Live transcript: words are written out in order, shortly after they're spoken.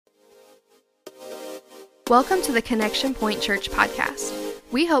Welcome to the Connection Point Church podcast.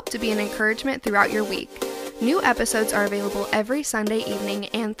 We hope to be an encouragement throughout your week. New episodes are available every Sunday evening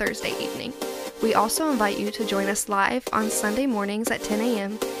and Thursday evening. We also invite you to join us live on Sunday mornings at 10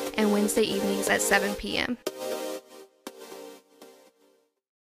 a.m. and Wednesday evenings at 7 p.m.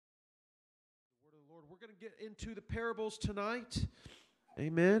 Lord, we're going to get into the parables tonight.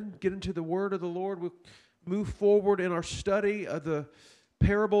 Amen. Get into the word of the Lord. We'll move forward in our study of the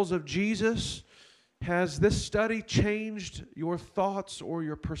parables of Jesus. Has this study changed your thoughts or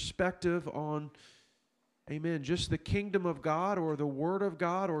your perspective on, amen, just the kingdom of God or the word of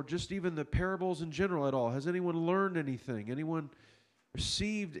God or just even the parables in general at all? Has anyone learned anything? Anyone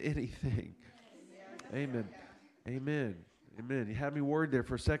received anything? Amen. Amen. Amen. You had me worried there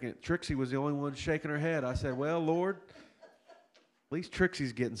for a second. Trixie was the only one shaking her head. I said, well, Lord, at least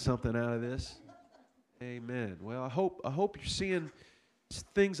Trixie's getting something out of this. Amen. Well, I hope you're seeing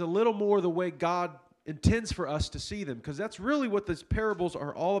things a little more the way God intends for us to see them, because that's really what these parables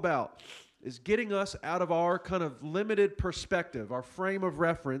are all about, is getting us out of our kind of limited perspective, our frame of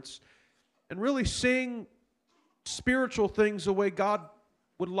reference, and really seeing spiritual things the way God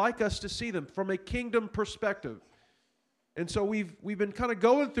would like us to see them from a kingdom perspective. And so we've been kind of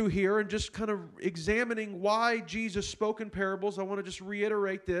going through here and just kind of examining why Jesus spoke in parables. I want to just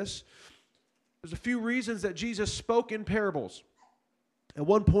reiterate this. There's a few reasons that Jesus spoke in parables. At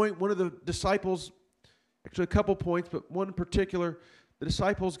one point, one of the disciples, actually a couple points, but one in particular, the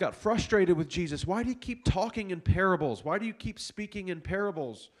disciples got frustrated with Jesus. Why do you keep talking in parables? Why do you keep speaking in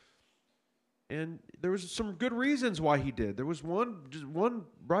parables? And there was some good reasons why he did. There was one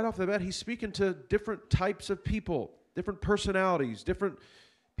right off the bat. He's speaking to different types of people, different personalities. Different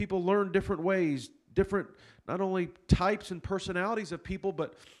people learn different ways, different not only types and personalities of people,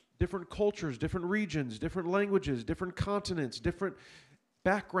 but different cultures, different regions, different languages, different continents, different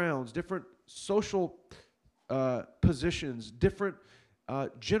backgrounds, different social positions, different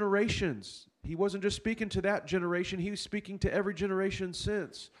generations. He wasn't just speaking to that generation, he was speaking to every generation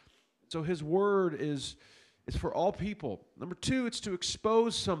since. So his word is for all people. Number two, it's to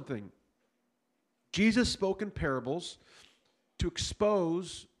expose something. Jesus spoke in parables to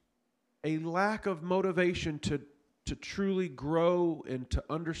expose a lack of motivation to truly grow and to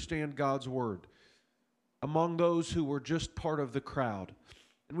understand God's word among those who were just part of the crowd.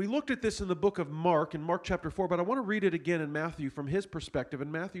 And we looked at this in the book of Mark, in Mark chapter 4, but I want to read it again in Matthew from his perspective,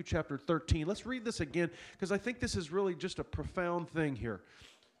 in Matthew chapter 13. Let's read this again, because I think this is really just a profound thing here.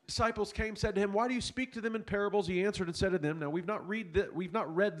 Disciples came, said to him, why do you speak to them in parables? He answered and said to them, now we've not read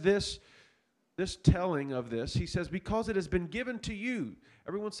this telling of this. He says, because it has been given to you,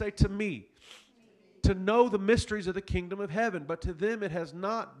 everyone say to me, to know the mysteries of the kingdom of heaven, but to them it has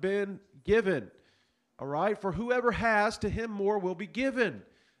not been given. All right, for whoever has, to him more will be given,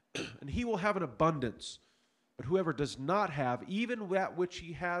 and he will have an abundance. But whoever does not have, even that which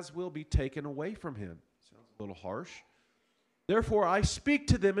he has will be taken away from him. Sounds a little harsh. Therefore I speak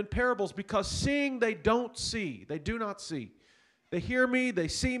to them in parables, because seeing they don't see, they do not see. They hear me, they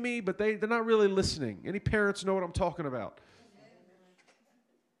see me, but they're not really listening. Any parents know what I'm talking about?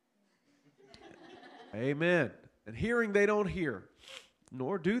 Amen. And hearing they don't hear,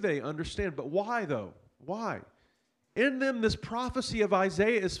 nor do they understand. But why though? Why? In them this prophecy of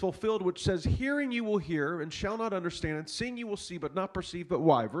Isaiah is fulfilled, which says, hearing you will hear and shall not understand, and seeing you will see but not perceive. But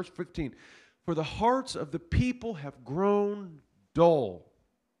why? Verse 15, for the hearts of the people have grown dull.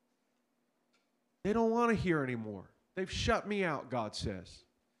 They don't want to hear anymore. They've shut me out, God says.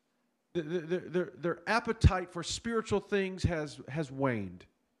 Their appetite for spiritual things has waned.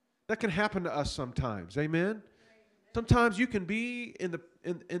 That can happen to us sometimes. Amen? Sometimes you can be in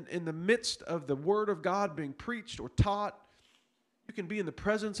the midst of the Word of God being preached or taught. You can be in the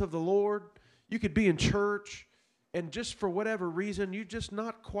presence of the Lord. You could be in church, and just for whatever reason, you just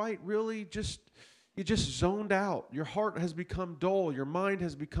not quite really you just zoned out. Your heart has become dull. Your mind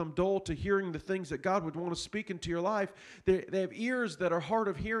has become dull to hearing the things that God would want to speak into your life. They have ears that are hard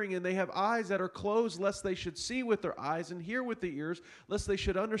of hearing, and they have eyes that are closed, lest they should see with their eyes and hear with the ears, lest they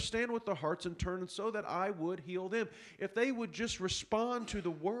should understand with their hearts and turn, and so that I would heal them. If they would just respond to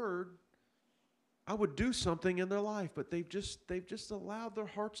the word, I would do something in their life, but they've just allowed their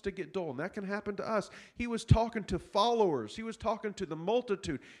hearts to get dull, and that can happen to us. He was talking to followers. He was talking to the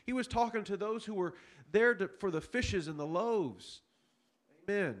multitude. He was talking to those who were there for the fishes and the loaves.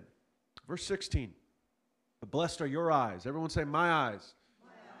 Amen. Verse 16. Blessed are your eyes. Everyone say, my eyes.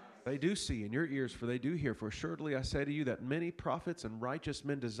 They do see, and your ears, for they do hear. For assuredly I say to you that many prophets and righteous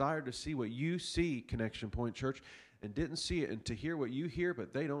men desire to see what you see, Connection Point Church, and didn't see it, and to hear what you hear,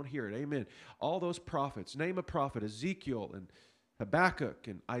 but they don't hear it. Amen. All those prophets, name a prophet, Ezekiel and Habakkuk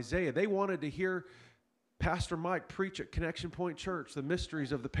and Isaiah, they wanted to hear Pastor Mike preach at Connection Point Church, the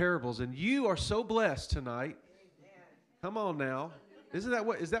mysteries of the parables, and you are so blessed tonight. Come on now. Is that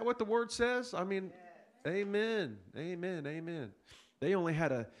what the word says? I mean, amen, amen, amen.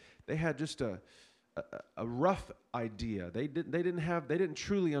 They had just a rough idea. They didn't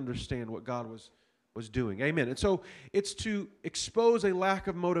truly understand what God was doing. Amen. And so it's to expose a lack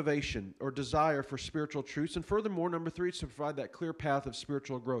of motivation or desire for spiritual truths. And furthermore, number 3, it's to provide that clear path of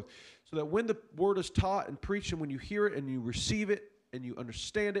spiritual growth. So that when the word is taught and preached, and when you hear it and you receive it and you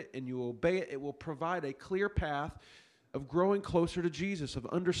understand it and you obey it, it will provide a clear path of growing closer to Jesus, of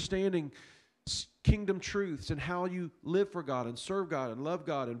understanding kingdom truths and how you live for God and serve God and love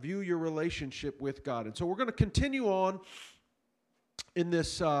God and view your relationship with God. And so we're going to continue on in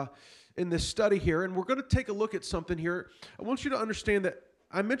this study here, and we're going to take a look at something here. I want you to understand that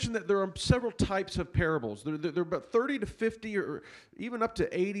I mentioned that there are several types of parables. There are about 30 to 50 or even up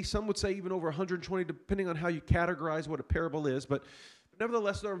to 80. Some would say even over 120, depending on how you categorize what a parable is. But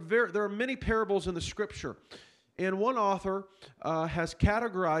nevertheless, there are many parables in the Scripture. And one author has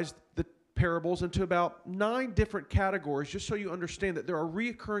categorized the parables into about 9 different categories, just so you understand that there are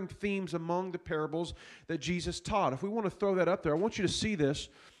recurring themes among the parables that Jesus taught. If we want to throw that up there, I want you to see this.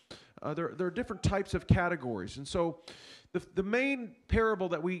 There are different types of categories. And so the main parable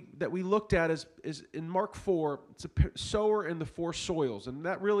that we looked at is in Mark 4. It's a sower and the 4 soils. And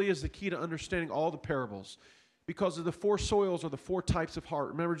that really is the key to understanding all the parables, because of the 4 soils or the 4 types of heart.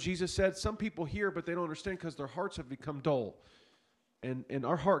 Remember, Jesus said some people hear, but they don't understand because their hearts have become dull. And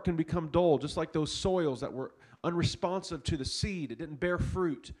our heart can become dull, just like those soils that were unresponsive to the seed. It didn't bear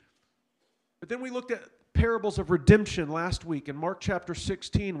fruit. But then we looked at parables of redemption last week. In Mark chapter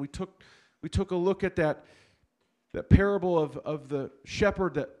 16, we took a look at that parable of the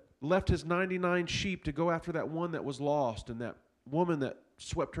shepherd that left his 99 sheep to go after that one that was lost, and that woman that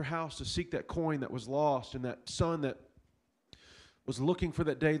swept her house to seek that coin that was lost, and that son that was looking for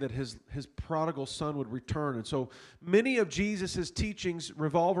that day that his prodigal son would return. And so many of Jesus' teachings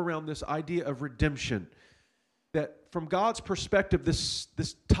revolve around this idea of redemption. That from God's perspective, this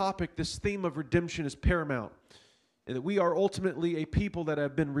topic, this theme of redemption is paramount. And that we are ultimately a people that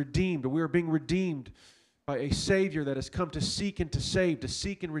have been redeemed, or we are being redeemed by a Savior that has come to seek and to save, to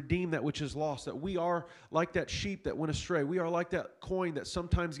seek and redeem that which is lost. That we are like that sheep that went astray. We are like that coin that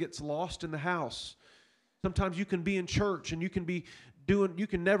sometimes gets lost in the house. Sometimes you can be in church and you can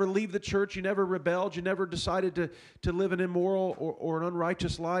never leave the church. You never rebelled. You never decided to live an immoral or an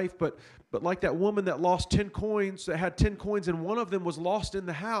unrighteous life. But like that woman that lost 10 coins, that had 10 coins, and one of them was lost in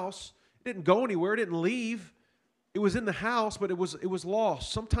the house. It didn't go anywhere. It didn't leave. It was in the house, but it was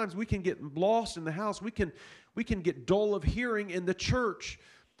lost. Sometimes we can get lost in the house. We can get dull of hearing in the church.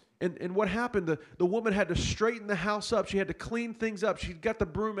 And what happened? The woman had to straighten the house up. She had to clean things up. She got the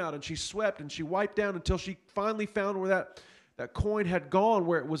broom out and she swept and she wiped down until she finally found where that coin had gone,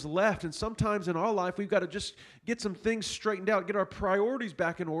 where it was left. And sometimes in our life, we've got to just get some things straightened out, get our priorities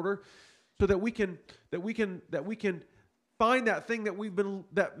back in order, so that we can find that thing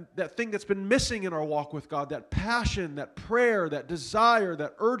that thing that's been missing in our walk with God, that passion, that prayer, that desire,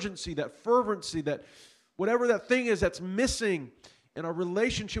 that urgency, that fervency, that whatever that thing is that's missing in our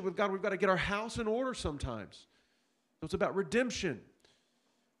relationship with God. We've got to get our house in order sometimes. So it's about redemption.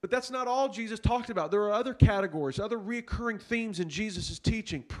 But that's not all Jesus talked about. There are other categories, other recurring themes in Jesus'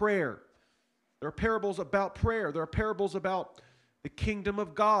 teaching. Prayer. There are parables about prayer. There are parables about the kingdom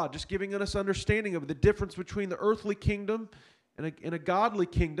of God, just giving us understanding of the difference between the earthly kingdom and a godly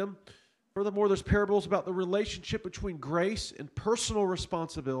kingdom. Furthermore, there's parables about the relationship between grace and personal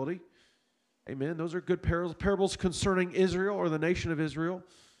responsibility. Amen. Those are good parables. Parables concerning Israel, or the nation of Israel.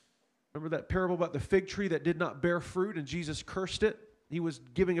 Remember that parable about the fig tree that did not bear fruit and Jesus cursed it? He was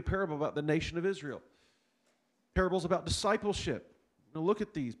giving a parable about the nation of Israel. Parables about discipleship. Now look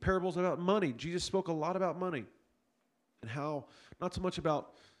at these. Parables about money. Jesus spoke a lot about money. And how, not so much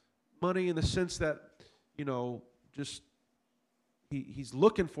about money in the sense that, just he's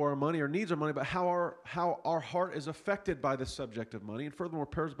looking for our money or needs our money, but how our heart is affected by the subject of money. And furthermore,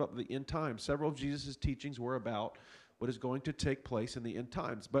 parables about the end times. Several of Jesus' teachings were about what is going to take place in the end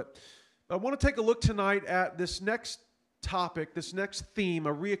times. But I want to take a look tonight at this next topic, this next theme,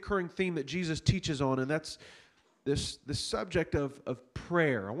 a reoccurring theme that Jesus teaches on, and that's this subject of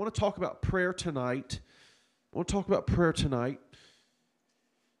prayer. I want to talk about prayer tonight. And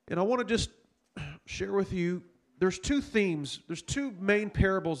I want to just share with you, there's 2 themes, there's 2 main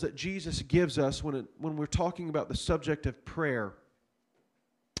parables that Jesus gives us when we're talking about the subject of prayer.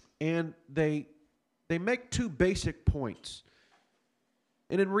 And they make 2 basic points.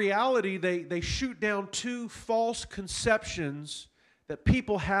 And in reality, they shoot down 2 false conceptions that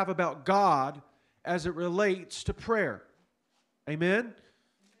people have about God as it relates to prayer. Amen?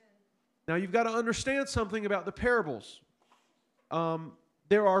 Now, you've got to understand something about the parables.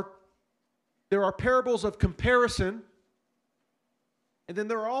 There are parables of comparison, and then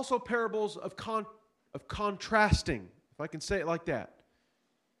there are also parables of contrasting, if I can say it like that.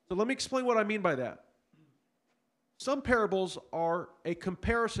 So let me explain what I mean by that. Some parables are a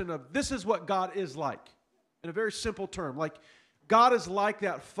comparison of this is what God is like, in a very simple term. Like, God is like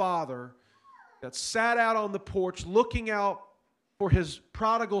that father that sat out on the porch looking out for his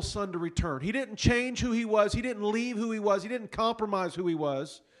prodigal son to return. He didn't change who he was. He didn't leave who he was. He didn't compromise who he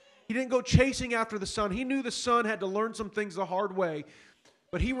was. He didn't go chasing after the son. He knew the son had to learn some things the hard way.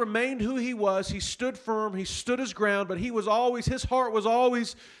 But he remained who he was. He stood firm. He stood his ground. But his heart was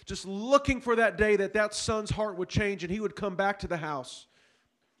always just looking for that day that son's heart would change and he would come back to the house.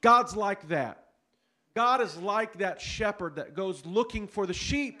 God's like that. God is like that shepherd that goes looking for the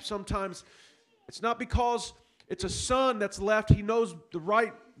sheep. Sometimes it's not because it's a son that's left. He knows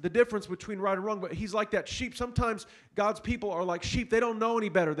the difference between right and wrong, but he's like that sheep. Sometimes God's people are like sheep. They don't know any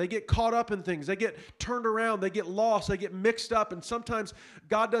better. They get caught up in things. They get turned around. They get lost. They get mixed up. And sometimes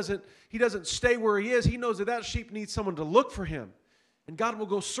God doesn't stay where he is. He knows that sheep needs someone to look for him. And God will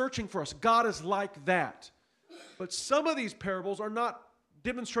go searching for us. God is like that. But some of these parables are not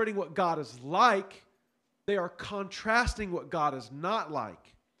demonstrating what God is like. They are contrasting what God is not like.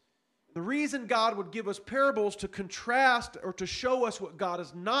 The reason God would give us parables to contrast or to show us what God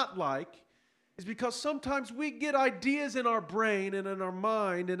is not like is because sometimes we get ideas in our brain and in our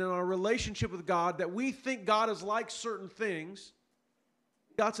mind and in our relationship with God that we think God is like certain things.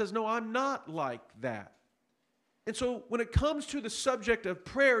 God says, no, I'm not like that. And so when it comes to the subject of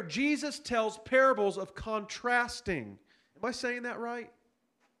prayer, Jesus tells parables of contrasting. Am I saying that right?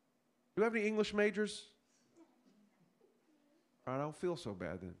 Do we have any English majors? I don't feel so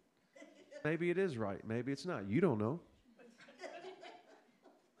bad then. Maybe it is right. Maybe it's not. You don't know.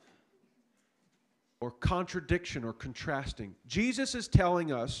 Or contradiction or contrasting. Jesus is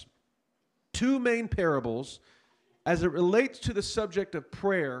telling us two main parables as it relates to the subject of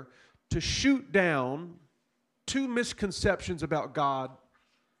prayer to shoot down two misconceptions about God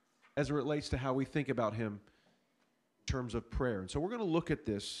as it relates to how we think about him in terms of prayer. And so we're going to look at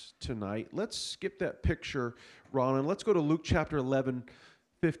this tonight. Let's skip that picture, Ron, and let's go to Luke chapter 11,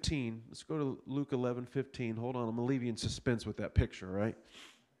 15. Let's go to Luke 11, 15. Hold on, I'm going to leave you in suspense with that picture, right?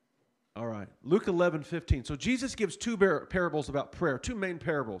 All right, Luke 11, 15. So Jesus gives two parables about prayer, two main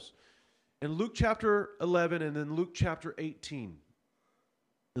parables. In Luke chapter 11 and then Luke chapter 18.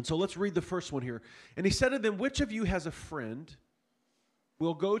 And so let's read the first one here. And he said to them, which of you has a friend?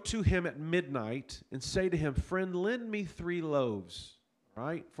 We'll go to him at midnight and say to him, friend, lend me 3 loaves.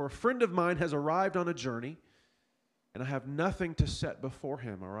 Right? For a friend of mine has arrived on a journey, and I have nothing to set before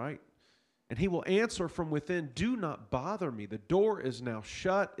him. All right? And he will answer from within, do not bother me. The door is now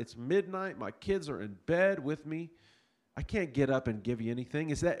shut. It's midnight. My kids are in bed with me. I can't get up and give you anything.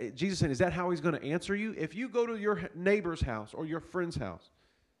 Is that Jesus saying, is that how he's going to answer you? If you go to your neighbor's house or your friend's house,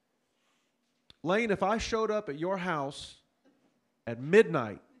 Lane, if I showed up at your house at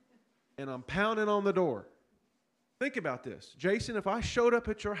midnight and I'm pounding on the door, think about this. Jason, if I showed up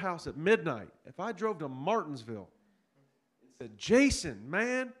at your house at midnight, if I drove to Martinsville and said, Jason,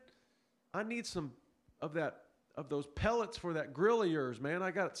 man, I need some of those pellets for that grill of yours, man.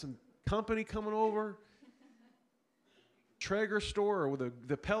 I got some company coming over. Traeger store or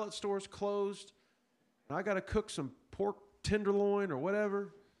the pellet store's closed. And I got to cook some pork tenderloin or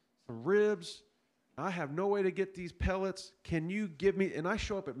whatever, some ribs. I have no way to get these pellets. Can you give me? And I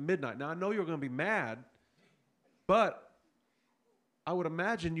show up at midnight. Now, I know you're going to be mad, but I would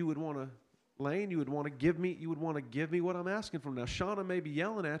imagine you would want to, Lane, you would want to give me what I'm asking for. Now, Shauna may be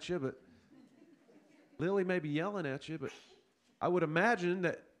yelling at you, but Lily may be yelling at you, but I would imagine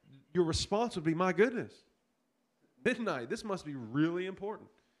that your response would be, my goodness, midnight, this must be really important.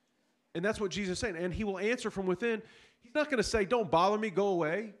 And that's what Jesus is saying. And he will answer from within. He's not going to say, don't bother me, go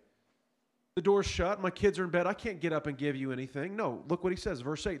away. The door's shut, my kids are in bed, I can't get up and give you anything. No, look what he says,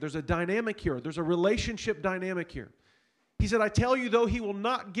 verse 8. There's a dynamic here. There's a relationship dynamic here. He said, I tell you, though, he will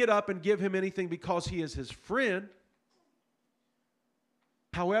not get up and give him anything because he is his friend.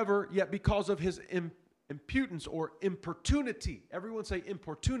 However, yet because of his impudence or importunity. Everyone say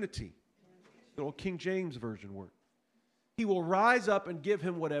importunity. The old King James Version word. He will rise up and give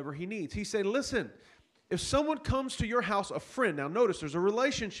him whatever he needs. He said, listen, if someone comes to your house, a friend, now notice there's a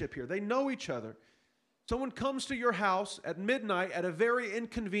relationship here. They know each other. Someone comes to your house at midnight at a very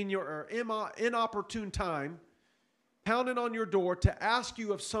inconvenient or inopportune time, pounding on your door to ask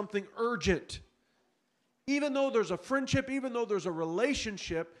you of something urgent. Even though there's a friendship, even though there's a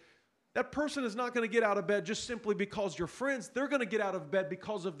relationship, that person is not going to get out of bed just simply because you're friends. They're going to get out of bed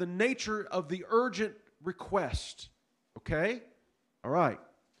because of the nature of the urgent request. Okay? All right.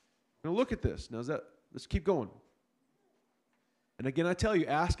 Now look at this. Now, let's keep going. And again, I tell you,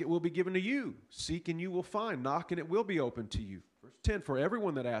 ask, it will be given to you. Seek, and you will find. Knock, and it will be open to you. Verse 10, for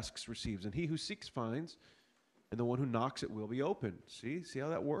everyone that asks receives, and he who seeks finds, and the one who knocks, it will be open. See how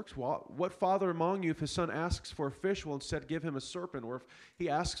that works? What father among you, if his son asks for a fish, will instead give him a serpent? Or if he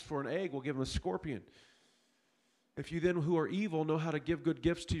asks for an egg, will give him a scorpion? If you then, who are evil, know how to give good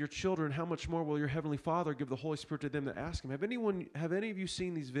gifts to your children, how much more will your heavenly Father give the Holy Spirit to them that ask him? Have any of you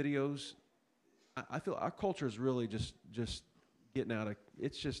seen these videos? I feel our culture is really just getting out of,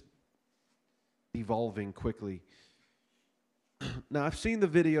 it's just evolving quickly. Now, I've seen the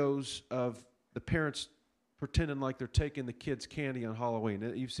videos of the parents pretending like they're taking the kids' candy on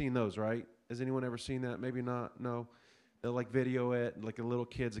Halloween. You've seen those, right? Has anyone ever seen that? Maybe not. No. They'll like video it, like the little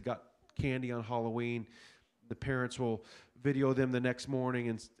kids that got candy on Halloween. The parents will video them the next morning,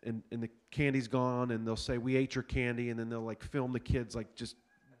 and the candy's gone, and they'll say, we ate your candy, and then they'll like film the kids like just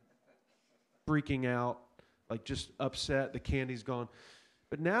freaking out, like just upset, the candy's gone.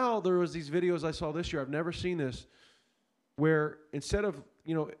 But now there was these videos I saw this year, I've never seen this, where instead of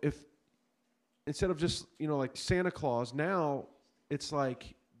just, like Santa Claus, now it's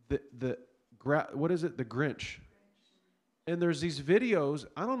like the Grinch. And there's these videos,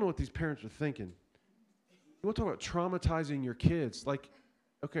 I don't know what these parents are thinking. You want to talk about traumatizing your kids. Like,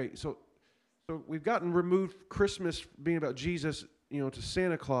 okay, so we've gotten removed Christmas being about Jesus, to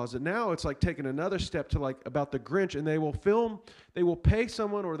Santa Claus, and now it's like taking another step to like about the Grinch, and they will pay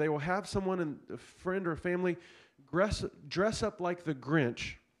someone, or they will have someone, a friend or family, dress up like the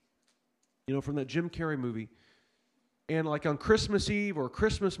Grinch, from that Jim Carrey movie, and like on Christmas Eve or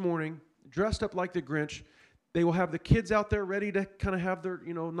Christmas morning, dressed up like the Grinch, they will have the kids out there ready to kind of have their,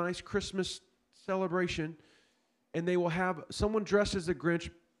 nice Christmas celebration, and they will have someone dressed as the Grinch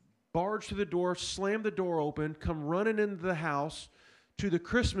barge through the door, slam the door open, come running into the house to the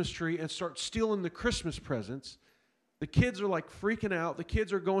Christmas tree and start stealing the Christmas presents. The kids are like freaking out. The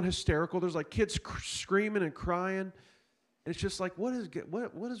kids are going hysterical. There's like kids screaming and crying. And it's just like, what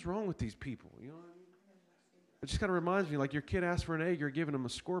is wrong with these people? You know what I mean? It just kind of reminds me, like your kid asked for an egg, you're giving him a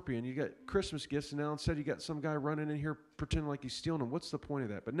scorpion. You got Christmas gifts, and now instead you got some guy running in here pretending like he's stealing them. What's the point of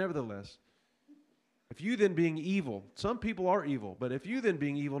that? But nevertheless, if you then being evil, some people are evil, but if you then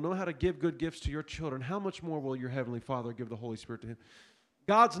being evil know how to give good gifts to your children, how much more will your heavenly Father give the Holy Spirit to him?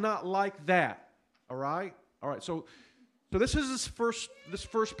 God's not like that, all right? All right, so this is this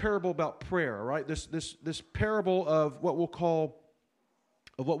first parable about prayer, all right? This parable of what we'll call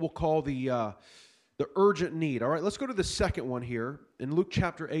the urgent need. All right, let's go to the second one here in Luke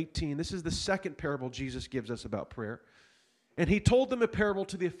chapter 18. This is the second parable Jesus gives us about prayer. And he told them a parable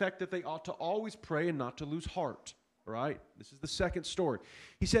to the effect that they ought to always pray and not to lose heart. All right? This is the second story.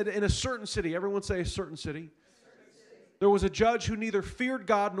 He said, in a certain city, everyone say a certain city. There was a judge who neither feared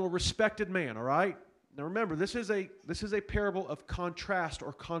God nor respected man. All right? Now remember, this is a parable of contrast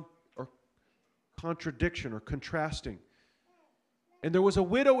or contradiction or contrasting. And there was a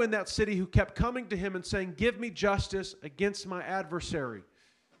widow in that city who kept coming to him and saying, give me justice against my adversary.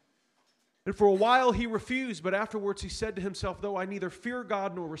 And for a while he refused, but afterwards he said to himself, though I neither fear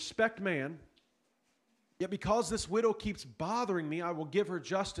God nor respect man, yet because this widow keeps bothering me, I will give her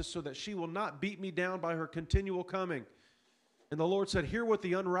justice so that she will not beat me down by her continual coming. And the Lord said, hear what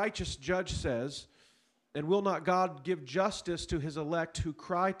the unrighteous judge says, and will not God give justice to his elect who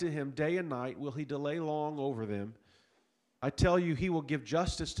cry to him day and night? Will he delay long over them? I tell you, he will give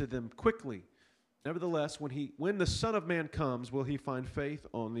justice to them quickly. Nevertheless, when the Son of Man comes, will he find faith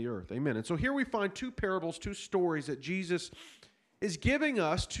on the earth? Amen. And so here we find two parables, two stories that Jesus is giving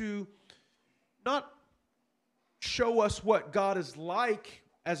us to not show us what God is like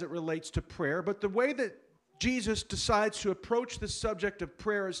as it relates to prayer, but the way that Jesus decides to approach the subject of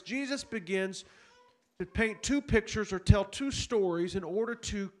prayer is Jesus begins to paint two pictures or tell two stories in order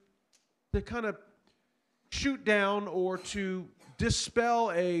to kind of shoot down or to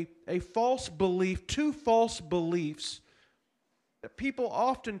dispel a false belief, two false beliefs that people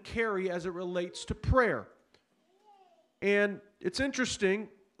often carry as it relates to prayer. And it's interesting,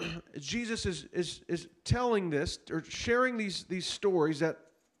 Jesus is telling this or sharing these stories that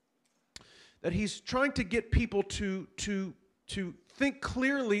he's trying to get people to think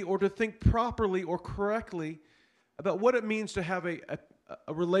clearly or to think properly or correctly about what it means to have a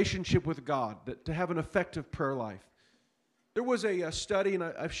relationship with God, to have an effective prayer life. There was a study, and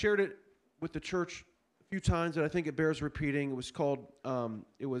I've shared it with the church a few times, and I think it bears repeating. It was called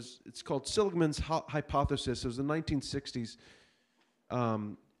it's called Seligman's hypothesis. It was the 1960s.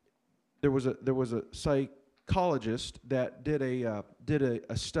 there was a psychologist that did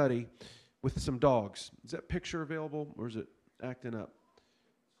a study with some dogs. Is that picture available, or is it acting up?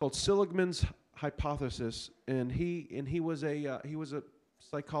 It's called Seligman's hypothesis, and he was a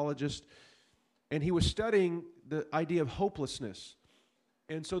psychologist, and he was studying the idea of hopelessness.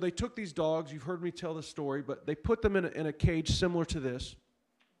 And so they took these dogs. You've heard me tell this story, but they put them in a cage similar to this.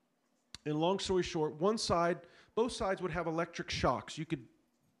 And long story short, both sides would have electric shocks.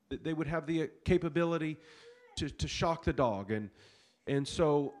 They would have the capability to shock the dog. And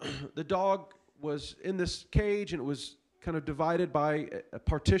so the dog was in this cage, and it was kind of divided by a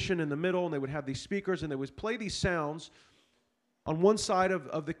partition in the middle, and they would have these speakers, and they would play these sounds on one side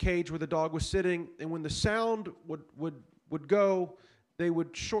of the cage where the dog was sitting, and when the sound would go, they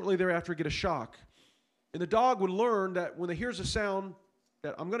would shortly thereafter get a shock. And the dog would learn that when they hears a sound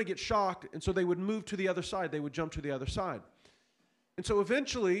that I'm going to get shocked, and so they would move to the other side. They would jump to the other side. And so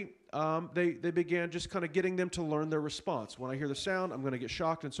eventually, they began just kind of getting them to learn their response. When I hear the sound, I'm going to get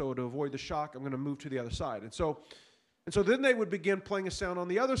shocked, and so to avoid the shock, I'm going to move to the other side. And so then they would begin playing a sound on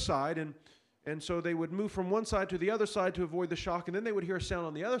the other side, and so they would move from one side to the other side to avoid the shock, and then they would hear a sound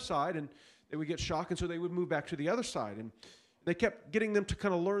on the other side, and they would get shocked, and so they would move back to the other side. And they kept getting them to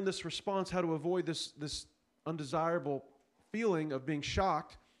kind of learn this response, how to avoid this undesirable feeling of being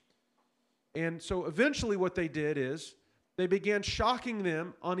shocked. And so eventually what they did is they began shocking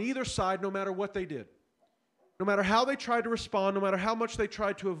them on either side no matter what they did. No matter how they tried to respond, no matter how much they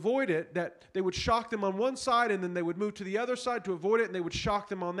tried to avoid it, that they would shock them on one side, and then they would move to the other side to avoid it, and they would shock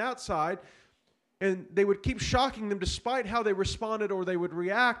them on that side. And they would keep shocking them despite how they responded or they would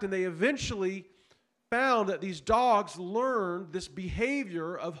react, and they eventually found that these dogs learned this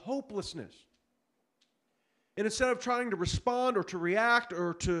behavior of hopelessness. And instead of trying to respond or to react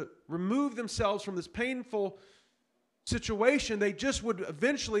or to remove themselves from this painful situation, they just would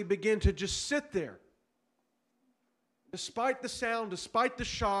eventually begin to just sit there. Despite the sound, despite the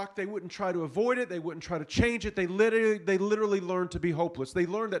shock, they wouldn't try to avoid it. They wouldn't try to change it. They literally learned to be hopeless. They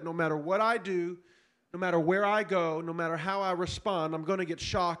learned that no matter what I do, no matter where I go, no matter how I respond, I'm going to get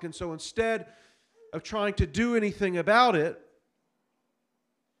shocked. And so instead of trying to do anything about it,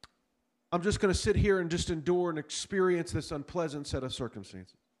 I'm just going to sit here and just endure and experience this unpleasant set of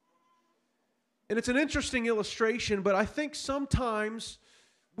circumstances. And it's an interesting illustration, but I think sometimes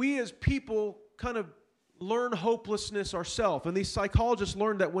we as people kind of learn hopelessness ourselves. And these psychologists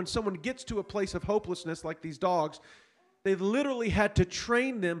learned that when someone gets to a place of hopelessness, like these dogs, they literally had to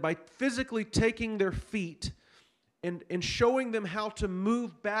train them by physically taking their feet and showing them how to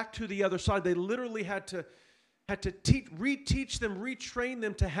move back to the other side. They literally had to reteach them, retrain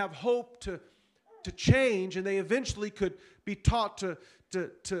them to have hope, to change, and they eventually could be taught to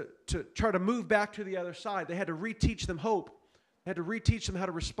try to move back to the other side. They had to reteach them hope. They had to reteach them how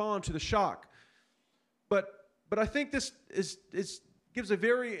to respond to the shock. But I think this gives a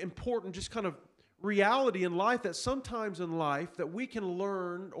very important just kind of reality in life, that sometimes in life that we can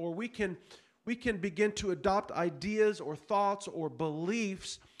learn, or we can begin to adopt ideas or thoughts or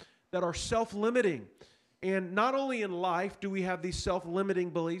beliefs that are self-limiting. And not only in life do we have these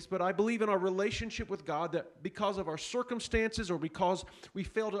self-limiting beliefs, but I believe in our relationship with God, that because of our circumstances or because we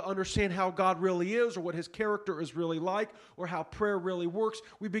fail to understand how God really is or what His character is really like or how prayer really works,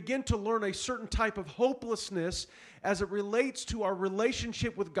 we begin to learn a certain type of hopelessness as it relates to our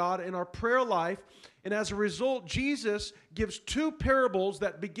relationship with God and our prayer life. And as a result, Jesus gives two parables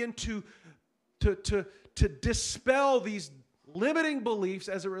that begin to dispel these limiting beliefs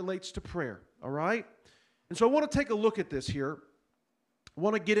as it relates to prayer, all right? And so I want to take a look at this here. I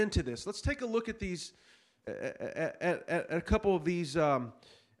want to get into this. Let's take a look at these, at a couple of these, of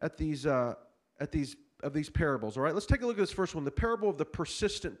these parables. All right. Let's take a look at this first one, the parable of the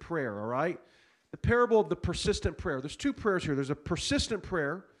persistent prayer. All right, the parable of the persistent prayer. There's two prayers here. There's a persistent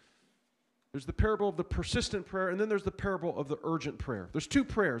prayer. There's the parable of the persistent prayer, and then there's the parable of the urgent prayer. There's two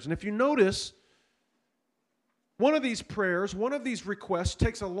prayers, and if you notice, one of these prayers, one of these requests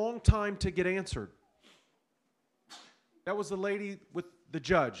takes a long time to get answered. That was the lady with the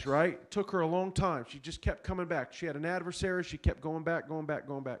judge, right? It took her a long time. She just kept coming back. She had an adversary. She kept going back.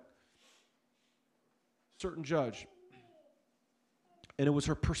 Certain judge. And it was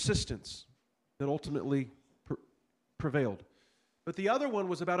her persistence that ultimately prevailed. But the other one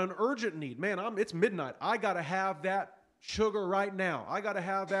was about an urgent need. Man, it's midnight. I got to have that sugar right now. I got to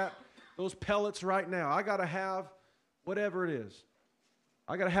have those pellets right now. I got to have whatever it is.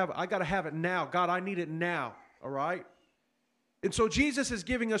 I got to have it now. God, I need it now. All right? And so Jesus is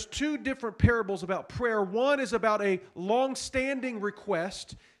giving us two different parables about prayer. One is about a long-standing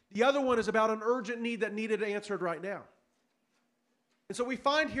request. The other one is about an urgent need that needed answered right now. And so we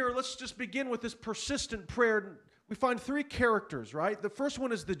find here, let's just begin with this persistent prayer. We find three characters, right? The first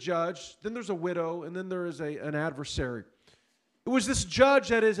one is the judge, then there's a widow, and then there is an adversary. It was this judge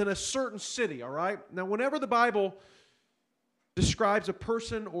that is in a certain city, all right? Now, whenever the Bible describes a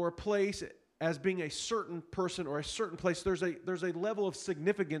person or a place as being a certain person or a certain place, there's a level of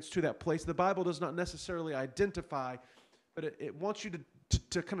significance to that place. The Bible does not necessarily identify, but it wants you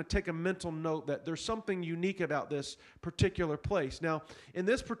to kind of take a mental note that there's something unique about this particular place. Now, in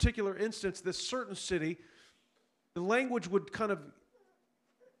this particular instance, this certain city, the language would kind of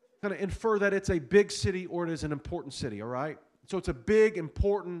infer that it's a big city or it is an important city, all right? So it's a big,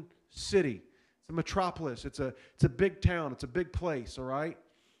 important city. It's a metropolis. It's a big town. It's a big place, all right?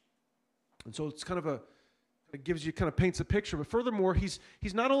 And so it's it gives you, kind of paints a picture. But furthermore, he's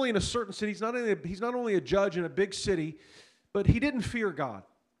not only in a certain city, he's not only a judge in a big city, but he didn't fear God.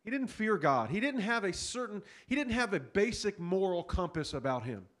 He didn't fear God. He didn't have a basic moral compass about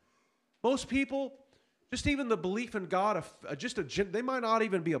him. Most people, just even the belief in God, they might not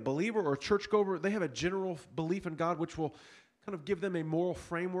even be a believer or a churchgoer. They have a general belief in God, which will kind of give them a moral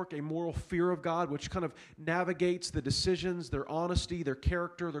framework, a moral fear of God, which kind of navigates the decisions, their honesty, their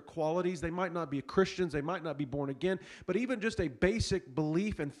character, their qualities. They might not be Christians, they might not be born again, but even just a basic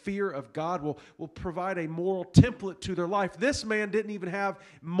belief and fear of God will provide a moral template to their life. This man didn't even have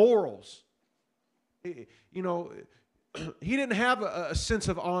morals. You know, he didn't have a sense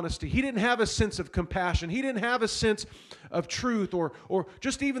of honesty. He didn't have a sense of compassion. He didn't have a sense of truth or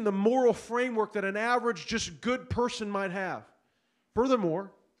just even the moral framework that an average, just good person might have.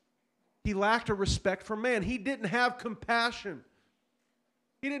 Furthermore, he lacked a respect for man. He didn't have compassion.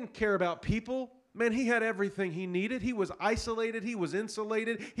 He didn't care about people. Man, he had everything he needed. He was isolated. He was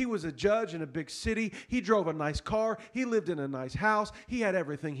insulated. He was a judge in a big city. He drove a nice car. He lived in a nice house. He had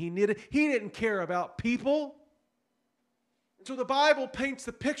everything he needed. He didn't care about people. So the Bible paints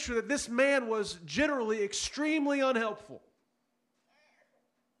the picture that this man was generally extremely unhelpful,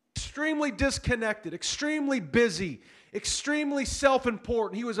 extremely disconnected, extremely busy, extremely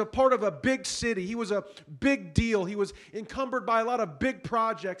self-important. He was a part of a big city. He was a big deal. He was encumbered by a lot of big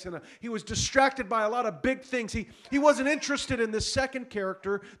projects, and he was distracted by a lot of big things. He wasn't interested in this second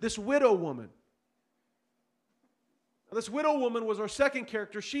character, this widow woman. Now, this widow woman was our second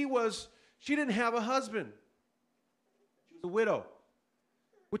character. She didn't have a husband. The widow,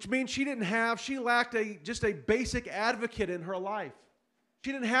 which means she lacked just a basic advocate in her life.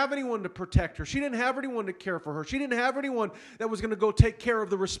 She didn't have anyone to protect her. She didn't have anyone to care for her. She didn't have anyone that was going to go take care of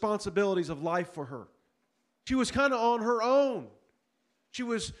the responsibilities of life for her. She was kind of on her own. She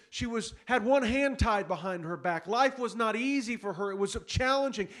had one hand tied behind her back. Life was not easy for her. It was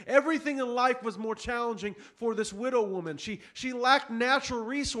challenging. Everything in life was more challenging for this widow woman. She lacked natural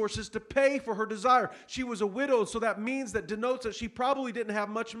resources to pay for her desire. She was a widow, so that denotes that she probably didn't have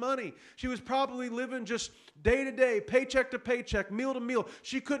much money. She was probably living just day to day, paycheck to paycheck, meal to meal.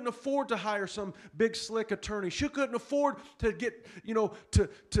 She couldn't afford to hire some big slick attorney. She couldn't afford to get,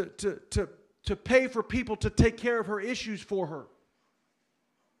 to pay for people to take care of her issues for her.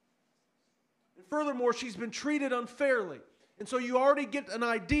 Furthermore, she's been treated unfairly. And so you already get an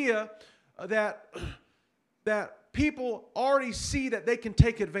idea that people already see that they can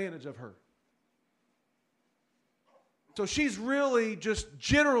take advantage of her. So she's really just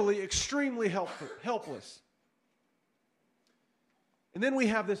generally extremely helpless. And then we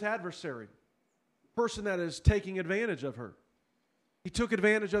have this adversary, the person that is taking advantage of her. He took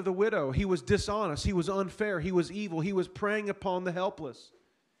advantage of the widow. He was dishonest. He was unfair. He was evil. He was preying upon the helpless.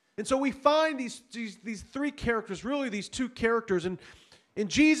 And so we find these three characters, really these two characters, and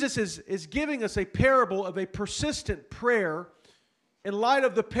Jesus is giving us a parable of a persistent prayer in light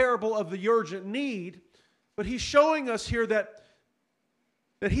of the parable of the urgent need, but he's showing us here that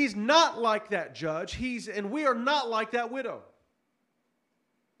he's not like that judge, and we are not like that widow.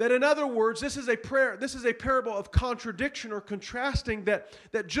 That in other words, this is a parable of contradiction or contrasting, that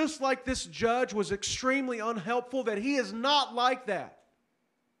just like this judge was extremely unhelpful, that he is not like that.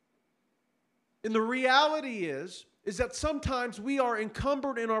 And the reality is that sometimes we are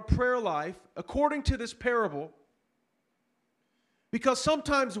encumbered in our prayer life, according to this parable, because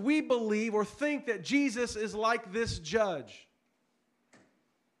sometimes we believe or think that Jesus is like this judge.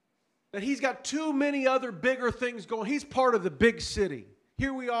 That he's got too many other bigger things going. He's part of the big city.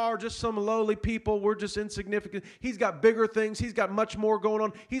 Here we are, just some lowly people. We're just insignificant. He's got bigger things. He's got much more going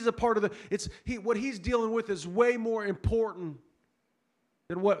on. He's a part of what he's dealing with is way more important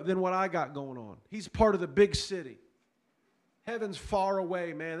than what I got going on. He's part of the big city. Heaven's far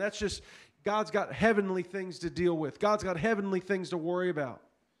away, man. That's just, God's got heavenly things to deal with. God's got heavenly things to worry about.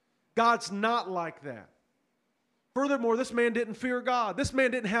 God's not like that. Furthermore, this man didn't fear God. This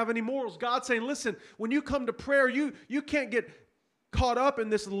man didn't have any morals. God's saying, listen, when you come to prayer, you can't get caught up in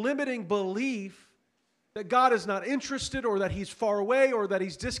this limiting belief that God is not interested, or that he's far away, or that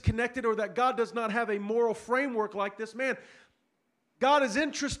he's disconnected, or that God does not have a moral framework like this man. God is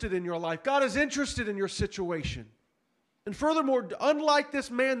interested in your life. God is interested in your situation. And furthermore, unlike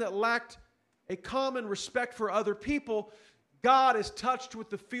this man that lacked a common respect for other people, God is touched with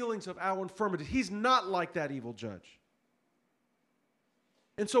the feelings of our infirmity. He's not like that evil judge.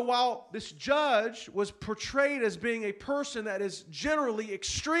 And so while this judge was portrayed as being a person that is generally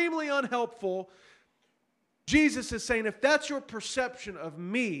extremely unhelpful, Jesus is saying, if that's your perception of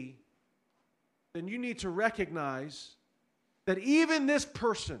me, then you need to recognize that even this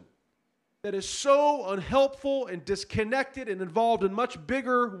person that is so unhelpful and disconnected and involved in much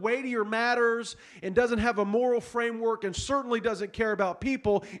bigger, weightier matters and doesn't have a moral framework and certainly doesn't care about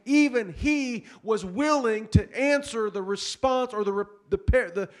people, even he was willing to answer the response or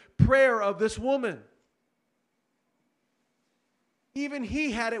the prayer of this woman. Even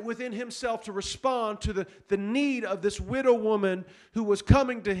he had it within himself to respond to the need of this widow woman who was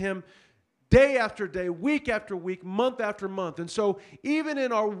coming to him day after day, week after week, month after month. And so even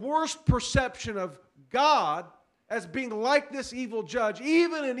in our worst perception of God as being like this evil judge,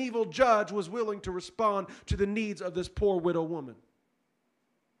 even an evil judge was willing to respond to the needs of this poor widow woman.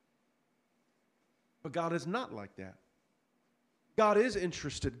 But God is not like that. God is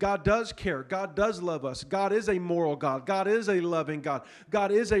interested. God does care. God does love us. God is a moral God. God is a loving God. God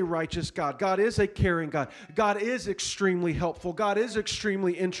is a righteous God. God is a caring God. God is extremely helpful. God is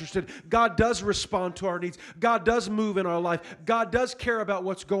extremely interested. God does respond to our needs. God does move in our life. God does care about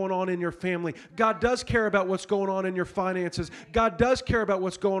what's going on in your family. God does care about what's going on in your finances. God does care about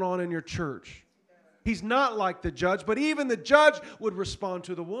what's going on in your church. He's not like the judge, but even the judge would respond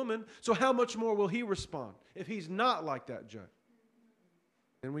to the woman. So how much more will he respond if he's not like that judge?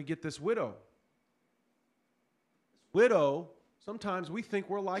 Then we get this widow. Widow, sometimes we think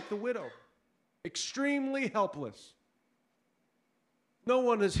we're like the widow. Extremely helpless. No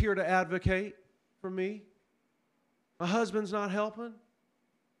one is here to advocate for me. My husband's not helping.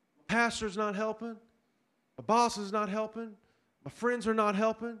 My pastor's not helping. My boss is not helping. My friends are not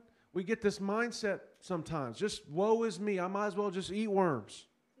helping. We get this mindset sometimes. Just woe is me. I might as well just eat worms.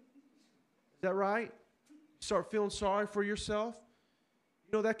 Is that right? Start feeling sorry for yourself.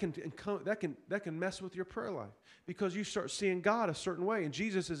 You know, that can mess with your prayer life because you start seeing God a certain way. And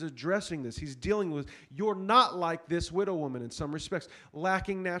Jesus is addressing this. He's dealing with, you're not like this widow woman in some respects,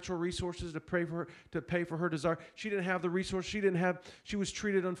 lacking natural resources to pay for her desire. She didn't have the resources. She was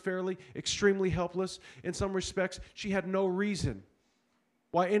treated unfairly, extremely helpless. In some respects, she had no reason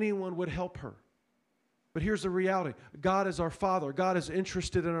why anyone would help her. But here's the reality. God is our Father. God is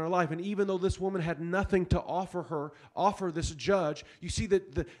interested in our life. And even though this woman had nothing to offer this judge, you see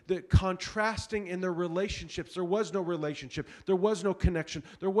that the contrasting in their relationships, there was no relationship. There was no connection.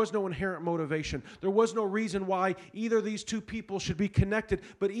 There was no inherent motivation. There was no reason why either of these two people should be connected.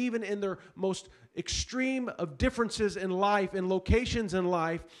 But even in their most extreme of differences in life, in locations in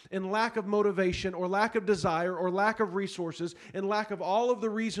life, in lack of motivation or lack of desire or lack of resources and lack of all of the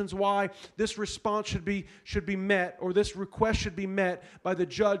reasons why this response should be met or this request should be met by the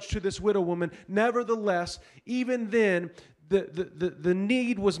judge to this widow woman, nevertheless, even then, the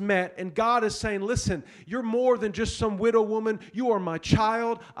need was met, and God is saying, listen, you're more than just some widow woman. You are my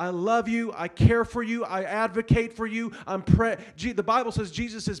child. I love you. I care for you. I advocate for you. The Bible says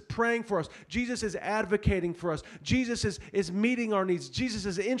Jesus is praying for us. Jesus is advocating for us. Jesus is meeting our needs. Jesus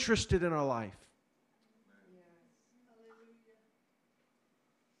is interested in our life.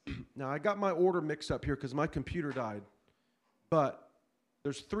 Now, I got my order mixed up here because my computer died, but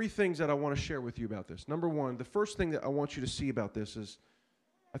there's three things that I want to share with you about this. Number one, the first thing that I want you to see about this is,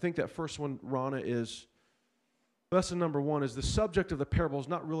 I think that first one, Rana, is, lesson number one is the subject of the parable is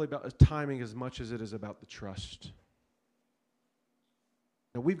not really about timing as much as it is about the trust.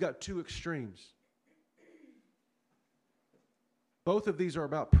 Now, we've got two extremes. Both of these are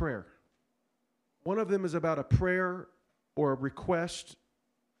about prayer. One of them is about a prayer or a request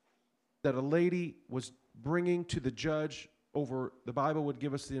that a lady was bringing to the judge over, the Bible would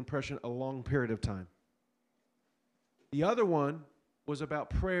give us the impression, a long period of time. The other one was about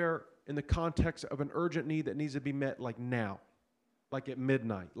prayer in the context of an urgent need that needs to be met like now, like at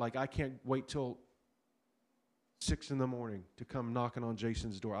midnight. Like I can't wait till 6 a.m. to come knocking on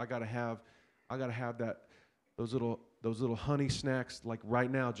Jason's door. I gotta have those little honey snacks like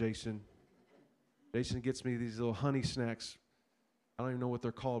right now, Jason. Jason gets me these little honey snacks. I don't even know what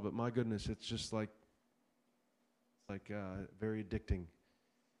they're called, but my goodness, it's just very addicting.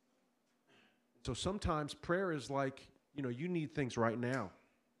 So sometimes prayer is like, you need things right now.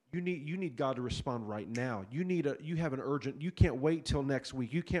 You need God to respond right now. You have an urgent. You can't wait till next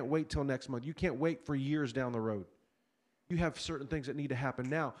week. You can't wait till next month. You can't wait for years down the road. You have certain things that need to happen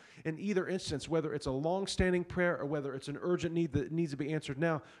now. In either instance, whether it's a long-standing prayer or whether it's an urgent need that needs to be answered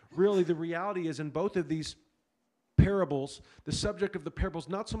now, really the reality is in both of these parables, the subject of the parables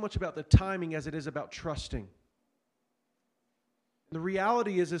not so much about the timing as it is about trusting. The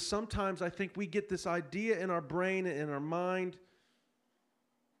reality is sometimes I think we get this idea in our brain and in our mind,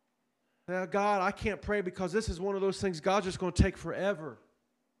 God, I can't pray because this is one of those things God's just going to take forever.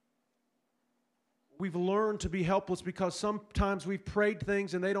 We've learned to be helpless because sometimes we've prayed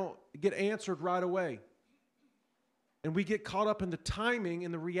things and they don't get answered right away. And we get caught up in the timing,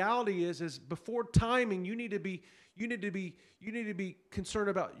 and the reality is before timing, you need to be concerned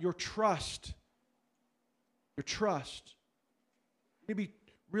about your trust. Your trust. Maybe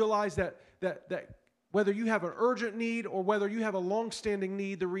realize that whether you have an urgent need or whether you have a long-standing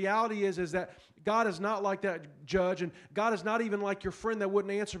need, the reality is that God is not like that judge, and God is not even like your friend that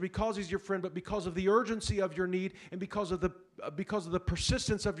wouldn't answer because he's your friend, but because of the urgency of your need and because of the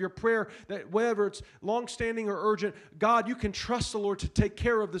persistence of your prayer, that whether it's long-standing or urgent, God, you can trust the Lord to take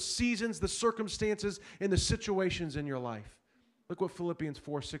care of the seasons, the circumstances, and the situations in your life. Look what Philippians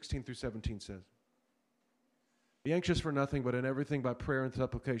 4:16 through 17 says. Be anxious for nothing, but in everything by prayer and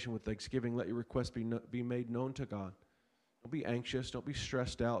supplication with thanksgiving, let your requests be made known to God. Don't be anxious. Don't be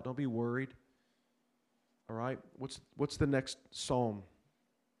stressed out. Don't be worried. All right? What's the next psalm?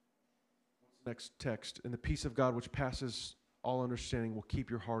 What's the next text? And the peace of God, which passes all understanding, will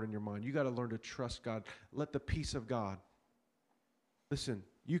keep your heart and your mind. You got to learn to trust God. Let the peace of God. Listen,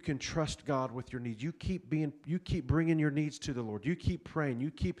 you can trust God with your needs. You keep bringing your needs to the Lord. You keep praying.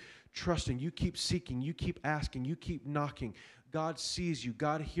 You keep trusting. You keep seeking. You keep asking. You keep knocking. God sees you.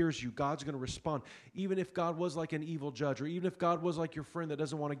 God hears you. God's going to respond. Even if God was like an evil judge, or even if God was like your friend that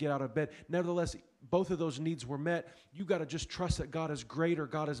doesn't want to get out of bed, nevertheless, both of those needs were met. You got to just trust that God is greater.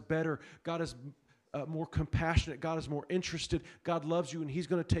 God is better. God is more compassionate. God is more interested. God loves you, and he's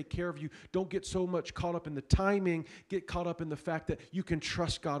going to take care of you. Don't get so much caught up in the timing. Get caught up in the fact that you can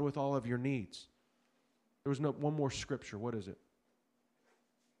trust God with all of your needs. There was one more scripture. What is it?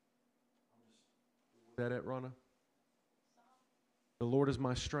 Is that it, Rana? The Lord is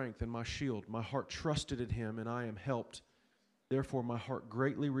my strength and my shield. My heart trusted in him, and I am helped. Therefore, my heart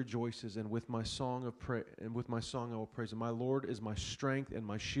greatly rejoices, and with my song I will praise him. My Lord is my strength and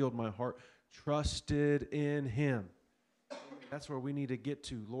my shield. My heart trusted in him. That's where we need to get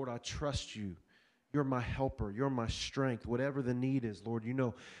to. Lord, I trust you. You're my helper. You're my strength. Whatever the need is, Lord, you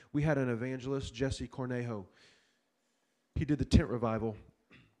know. We had an evangelist, Jesse Cornejo. He did the tent revival.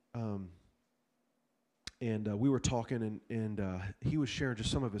 And we were talking, and he was sharing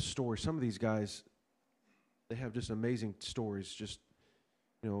just some of his stories. Some of these guys, they have just amazing stories.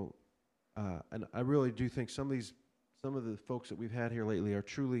 And I really do think some of the folks that we've had here lately are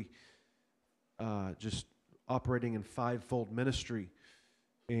truly just operating in fivefold ministry.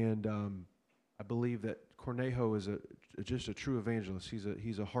 And I believe that Cornejo is just a true evangelist.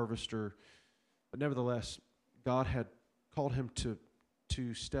 He's a harvester. But nevertheless, God had called him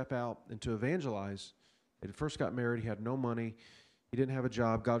to step out and to evangelize. He first got married. He had no money. He didn't have a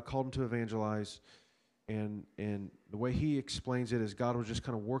job. God called him to evangelize. And the way he explains it is God was just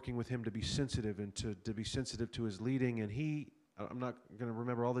kind of working with him to be sensitive and to be sensitive to his leading. And I'm not going to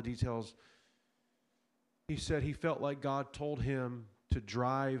remember all the details. He said he felt like God told him to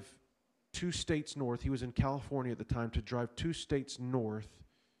drive 2 states north. He was in California at the time, to drive 2 states north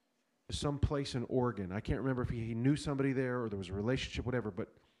to some place in Oregon. I can't remember if he knew somebody there or there was a relationship, whatever.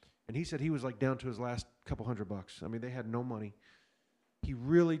 And he said he was like down to his last couple $100. I mean, they had no money. He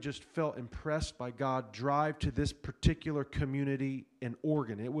really just felt impressed by God. Drive to this particular community in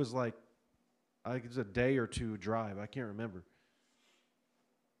Oregon. It was like, it was a day or two drive. I can't remember.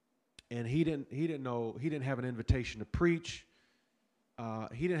 And he didn't know. He didn't have an invitation to preach.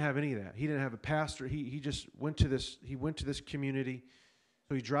 He didn't have any of that. He didn't have a pastor. He just went to this. He went to this community.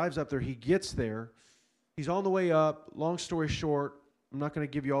 So he drives up there. He gets there. He's on the way up. Long story short, I'm not going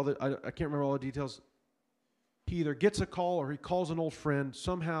to give you all the. I can't remember all the details. He either gets a call or he calls an old friend.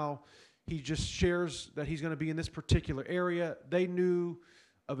 Somehow he just shares that he's going to be in this particular area. They knew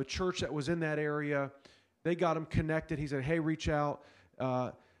of a church that was in that area. They got him connected. He said, hey, reach out.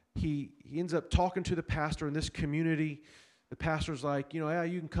 He ends up talking to the pastor in this community. The pastor's like, yeah,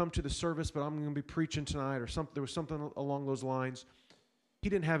 you can come to the service, but I'm going to be preaching tonight or something. There was something along those lines. He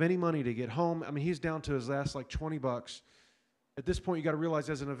didn't have any money to get home. I mean, he's down to his last like $20. At this point, you got to realize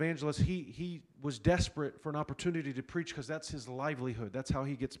as an evangelist, he was desperate for an opportunity to preach because that's his livelihood. That's how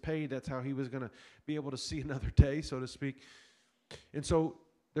he gets paid. That's how he was going to be able to see another day, so to speak. And so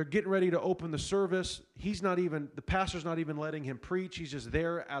they're getting ready to open the service. The pastor's not even letting him preach. He's just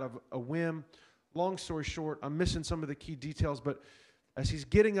there out of a whim. Long story short, I'm missing some of the key details, but as he's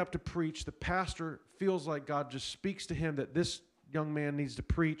getting up to preach, the pastor feels like God just speaks to him that this young man needs to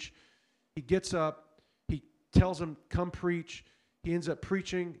preach. He gets up. He tells him, come preach. He ends up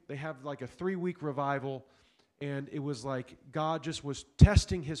preaching. They have like a 3-week revival, and it was like God just was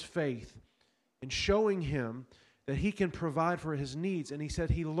testing his faith and showing him that he can provide for his needs. And he said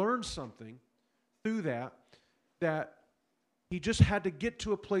he learned something through that he just had to get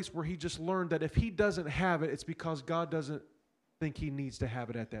to a place where he just learned that if he doesn't have it, it's because God doesn't think he needs to have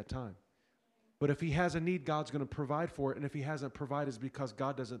it at that time. But if he has a need, God's going to provide for it. And if he hasn't provided, it's because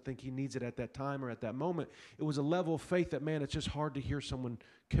God doesn't think he needs it at that time or at that moment. It was a level of faith that, man, it's just hard to hear someone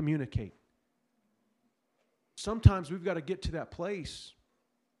communicate. Sometimes we've got to get to that place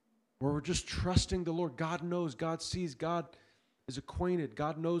where we're just trusting the Lord. God knows, God sees, God is acquainted.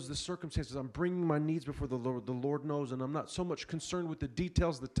 God knows the circumstances. I'm bringing my needs before the Lord. The Lord knows, and I'm not so much concerned with the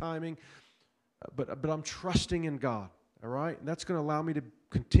details, the timing, but I'm trusting in God. All right? And that's going to allow me to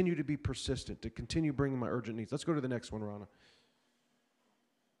continue to be persistent, to continue bringing my urgent needs. Let's go to the next one, Rana.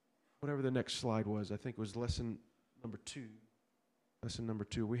 Whatever the next slide was, I think it was lesson number 2. Lesson number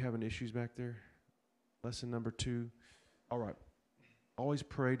 2. Are we having issues back there? Lesson number 2. All right. Always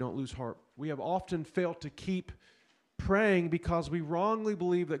pray, don't lose heart. We have often failed to keep praying because we wrongly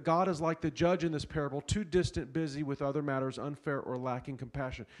believe that God is like the judge in this parable, too distant, busy with other matters, unfair, or lacking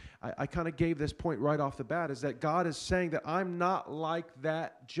compassion. I kind of gave this point right off the bat, is that God is saying that I'm not like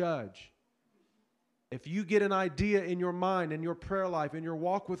that judge. If you get an idea in your mind, in your prayer life, in your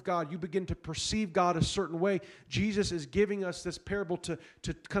walk with God, you begin to perceive God a certain way. Jesus is giving us this parable to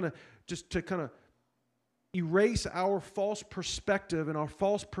kind of erase our false perspective and our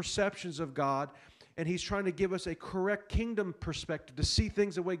false perceptions of God. And he's trying to give us a correct kingdom perspective to see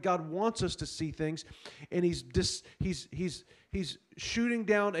things the way God wants us to see things. And he's shooting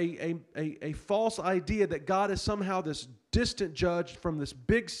down a false idea that God is somehow this distant judge from this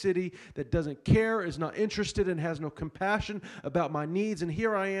big city that doesn't care, is not interested, and has no compassion about my needs. And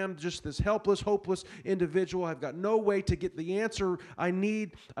here I am, just this helpless, hopeless individual. I've got no way to get the answer I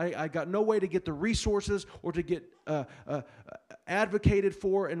need. I got no way to get the resources or to get advocated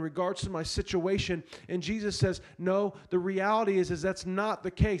for in regards to my situation. And Jesus says, no, the reality is that's not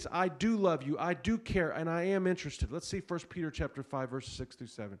the case. I do love you. I do care, and I am interested. Let's see 1 Peter chapter 5, verses 6 through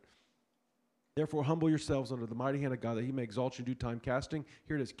 7. Therefore, humble yourselves under the mighty hand of God, that he may exalt you in due time. Casting,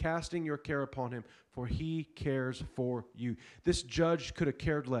 here it is, casting your care upon him, for he cares for you. This judge could have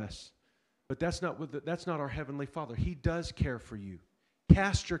cared less, but that's not our heavenly Father. He does care for you.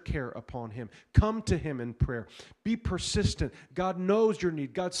 Cast your care upon him. Come to him in prayer. Be persistent. God knows your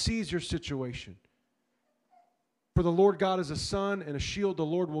need. God sees your situation. For the Lord God is a sun and a shield. The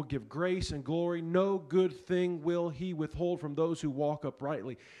Lord will give grace and glory. No good thing will he withhold from those who walk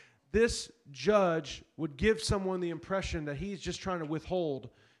uprightly. This judge would give someone the impression that he's just trying to withhold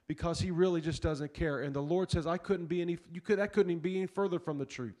because he really just doesn't care. And the Lord says, that couldn't even be any further from the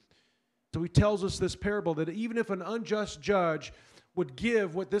truth. So he tells us this parable that even if an unjust judge would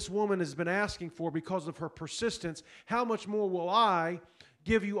give what this woman has been asking for because of her persistence, how much more will I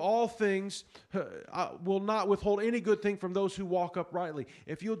give you all things, will not withhold any good thing from those who walk uprightly.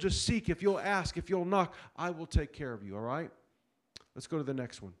 If you'll just seek, if you'll ask, if you'll knock, I will take care of you, all right? Let's go to the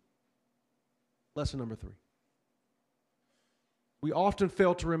next one. Lesson number 3. We often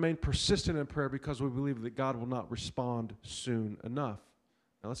fail to remain persistent in prayer because we believe that God will not respond soon enough.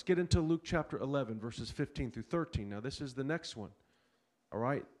 Now let's get into Luke chapter 11, verses 15 through 13. Now this is the next one, all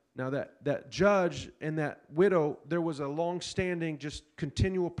right? Now that judge and that widow, there was a long-standing, just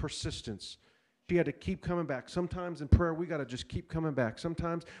continual persistence. She had to keep coming back. Sometimes in prayer, we got to just keep coming back.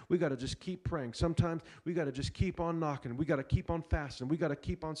 Sometimes we got to just keep praying. Sometimes we got to just keep on knocking. We got to keep on fasting. We got to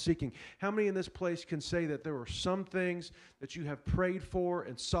keep on seeking. How many in this place can say that there were some things that you have prayed for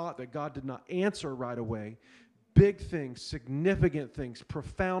and sought that God did not answer right away? Big things, significant things,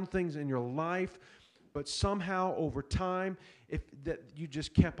 profound things in your life, but somehow over time, that you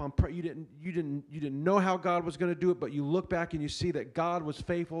just kept on praying. You didn't know how God was going to do it, but you look back and you see that God was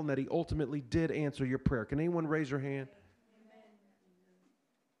faithful and that he ultimately did answer your prayer. Can anyone raise their hand? Amen.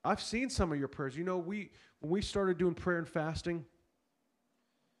 I've seen some of your prayers. You know, when we started doing prayer and fasting,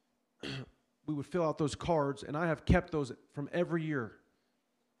 we would fill out those cards, and I have kept those from every year.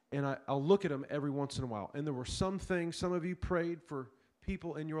 And I'll look at them every once in a while. And there were some things, some of you prayed for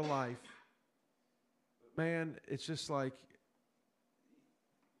people in your life. Man, it's just like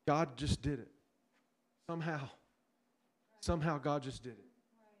God just did it. Somehow God just did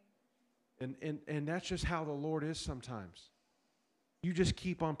it. And that's just how the Lord is sometimes. You just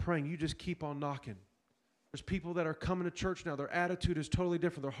keep on praying. You just keep on knocking. There's people that are coming to church now. Their attitude is totally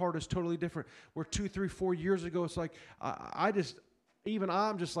different. Their heart is totally different. Where 2, 3, 4 years ago, it's like, I'm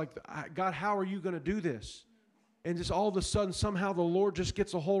just like, God, how are you going to do this? And just all of a sudden, somehow the Lord just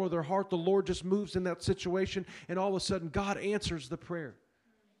gets a hold of their heart. The Lord just moves in that situation. And all of a sudden, God answers the prayer.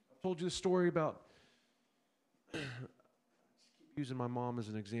 I told you the story about, using my mom as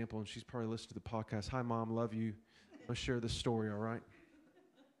an example, and she's probably listened to the podcast. Hi, Mom, love you. I'll share this story, all right?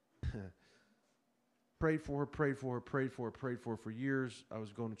 Prayed for her for years. I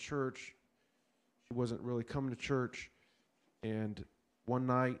was going to church. She wasn't really coming to church. And one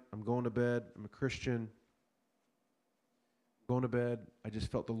night, I'm going to bed. I'm a Christian. Going to bed. I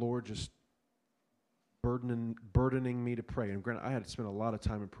just felt the Lord just burdening me to pray. And granted, I had to spend a lot of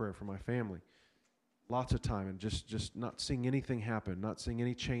time in prayer for my family. Lots of time, and just not seeing anything happen, not seeing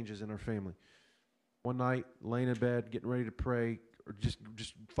any changes in our family. One night, laying in bed, getting ready to pray, or just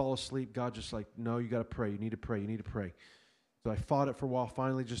fall asleep. God just like, no, you got to pray. You need to pray. You need to pray. So I fought it for a while.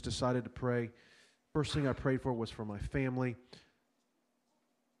 Finally, just decided to pray. First thing I prayed for was for my family.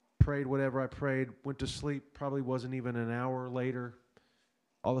 Prayed whatever I prayed. Went to sleep. Probably wasn't even an hour later.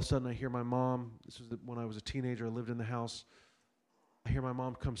 All of a sudden, I hear my mom. This was when I was a teenager. I lived in the house. I hear my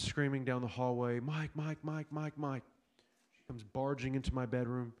mom come screaming down the hallway, Mike. She comes barging into my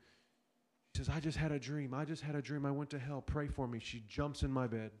bedroom. She says, I just had a dream. I went to hell. Pray for me. She jumps in my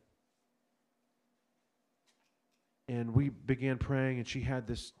bed. And we began praying, and she had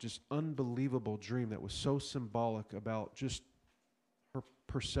this just unbelievable dream that was so symbolic about just her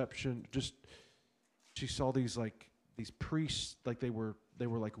perception. Just, she saw these priests, like they were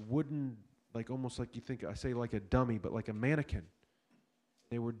like wooden, like almost like you think, I say like a dummy, but like a mannequin.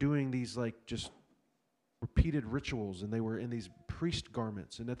 They were doing these like just repeated rituals, and they were in these priest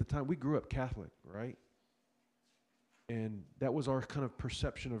garments. And at the time, we grew up Catholic, right? And that was our kind of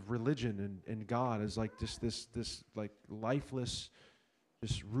perception of religion and God as like just this like lifeless,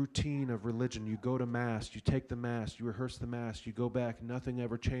 just routine of religion. You go to Mass, you take the Mass, you rehearse the Mass, you go back, nothing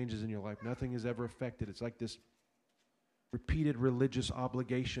ever changes in your life. Nothing is ever affected. It's like this repeated religious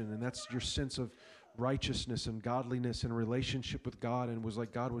obligation, and that's your sense of righteousness and godliness and relationship with God. And was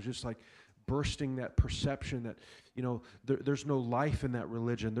like God was just like bursting that perception that, you know, there's no life in that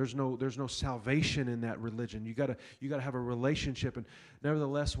religion. There's no salvation in that religion. You gotta have a relationship. And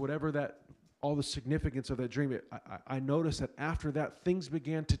nevertheless, whatever that, all the significance of that dream, I noticed that after that, things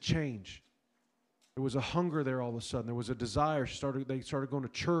began to change. There was a hunger there all of a sudden. There was a desire. They started going to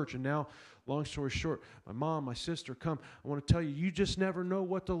church, and now, long story short, my mom, my sister, come. I want to tell you, you just never know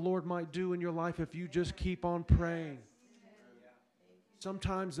what the Lord might do in your life if you just keep on praying.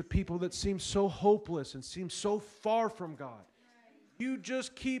 Sometimes the people that seem so hopeless and seem so far from God, you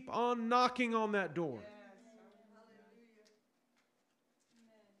just keep on knocking on that door.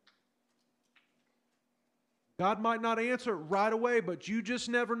 God might not answer it right away, but you just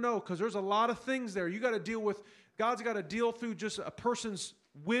never know, because there's a lot of things there. You got to deal with. God's got to deal through just a person's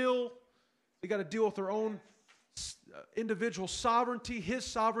will. They got to deal with their own individual sovereignty, His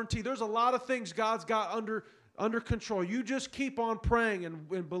sovereignty. There's a lot of things God's got under control. You just keep on praying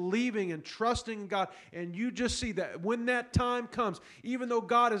and believing and trusting in God, and you just see that when that time comes, even though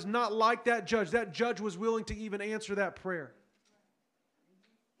God is not like that judge was willing to even answer that prayer.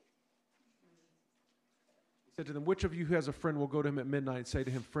 He said to them, which of you who has a friend will go to him at midnight and say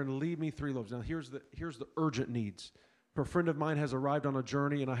to him, friend, leave me 3 loaves. Now here's the urgent needs. For a friend of mine has arrived on a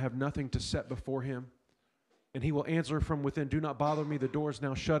journey, and I have nothing to set before him. And he will answer from within, do not bother me, the door is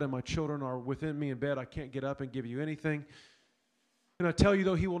now shut, and my children are within me in bed. I can't get up and give you anything. And I tell you,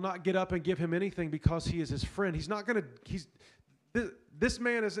 though, he will not get up and give him anything because he is his friend. This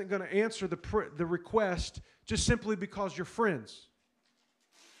man isn't going to answer the request just simply because you're friends.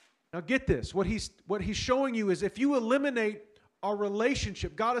 Now get this. What he's showing you is if you eliminate our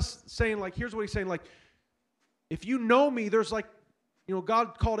relationship, God is saying, like, here's what He's saying, like, if you know me, there's like, you know,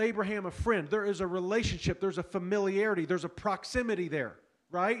 God called Abraham a friend. There is a relationship. There's a familiarity. There's a proximity there,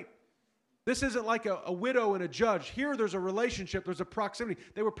 right? This isn't like a widow and a judge. Here there's a relationship. There's a proximity.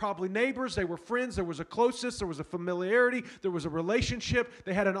 They were probably neighbors. They were friends. There was a closeness. There was a familiarity. There was a relationship.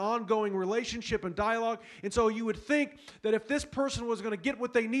 They had an ongoing relationship and dialogue. And so you would think that if this person was going to get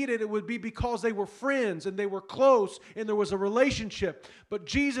what they needed, it would be because they were friends and they were close and there was a relationship. But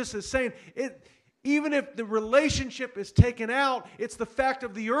Jesus is saying, even if the relationship is taken out, it's the fact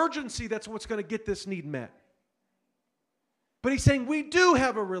of the urgency that's what's going to get this need met. But he's saying we do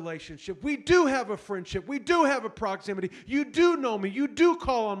have a relationship. We do have a friendship. We do have a proximity. You do know me. You do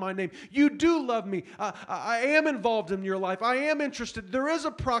call on my name. You do love me. I am involved in your life. I am interested. There is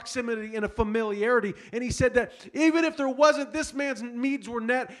a proximity and a familiarity. And he said that even if there wasn't, this man's needs were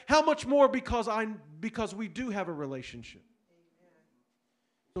met. How much more because we do have a relationship.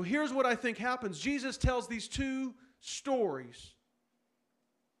 So here's what I think happens. Jesus tells these two stories.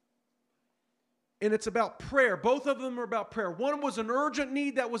 And it's about prayer. Both of them are about prayer. One was an urgent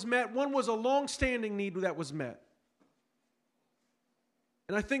need that was met. One was a long-standing need that was met.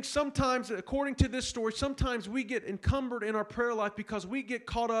 And I think sometimes, according to this story, sometimes we get encumbered in our prayer life because we get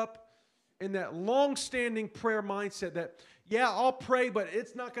caught up in that long-standing prayer mindset that, yeah, I'll pray, but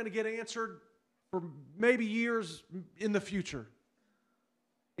it's not going to get answered for maybe years in the future.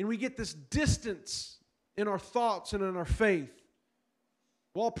 And we get this distance in our thoughts and in our faith.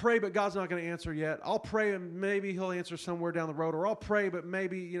 Well, I'll pray, but God's not going to answer yet. I'll pray, and maybe he'll answer somewhere down the road. Or I'll pray, but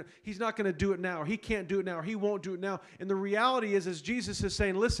maybe he's not going to do it now. Or he can't do it now. Or he won't do it now. And the reality is Jesus is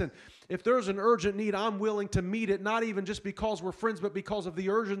saying, listen, if there's an urgent need, I'm willing to meet it, not even just because we're friends, but because of the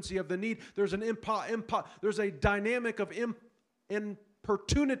urgency of the need. There's there's a dynamic of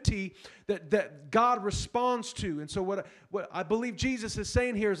importunity that God responds to. And so what I believe Jesus is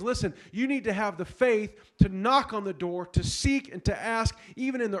saying here is, listen, you need to have the faith to knock on the door, to seek and to ask,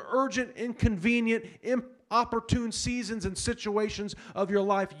 even in the urgent, inconvenient, opportune seasons and situations of your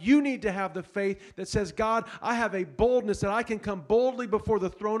life. You need to have the faith that says, God, I have a boldness that I can come boldly before the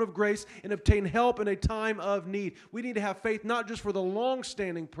throne of grace and obtain help in a time of need. We need to have faith not just for the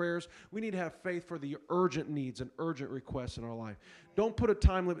long-standing prayers. We need to have faith for the urgent needs and urgent requests in our life. Don't put a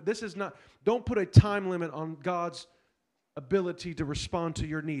time limit. Don't put a time limit on God's ability to respond to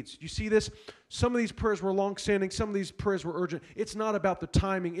your needs. You see this? Some of these prayers were long-standing. Some of these prayers were urgent. It's not about the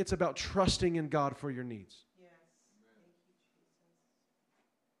timing. It's about trusting in God for your needs. Yes. Thank you, Jesus.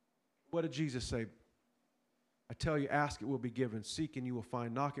 What did Jesus say? I tell you, ask, it will be given. Seek, and you will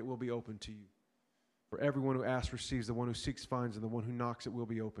find. Knock, it will be open to you. For everyone who asks receives. The one who seeks finds. And the one who knocks, it will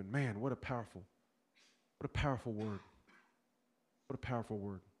be open. Man, what a powerful word. What a powerful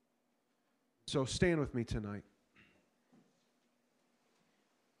word. So stand with me tonight.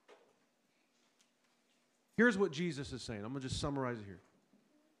 Here's what Jesus is saying. I'm going to just summarize it here.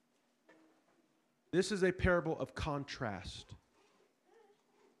 This is a parable of contrast.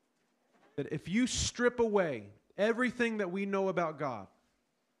 That if you strip away everything that we know about God,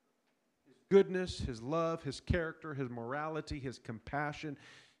 His goodness, His love, His character, His morality, His compassion,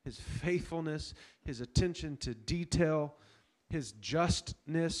 His faithfulness, His attention to detail, His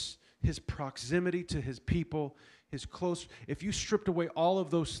justness, His proximity to His people, His close. If you stripped away all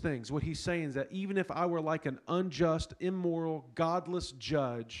of those things, what He's saying is that even if I were like an unjust, immoral, godless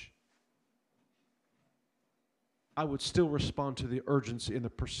judge, I would still respond to the urgency and the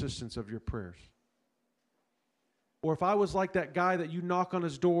persistence of your prayers. Or if I was like that guy that you knock on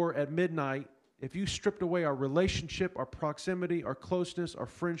his door at midnight, if you stripped away our relationship, our proximity, our closeness, our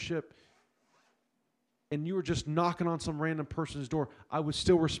friendship, and you were just knocking on some random person's door, I would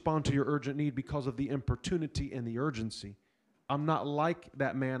still respond to your urgent need because of the importunity and the urgency. I'm not like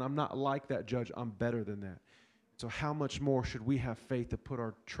that man. I'm not like that judge. I'm better than that. So how much more should we have faith to put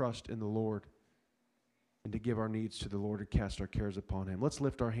our trust in the Lord and to give our needs to the Lord and cast our cares upon Him? Let's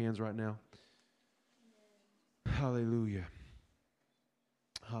lift our hands right now. Hallelujah.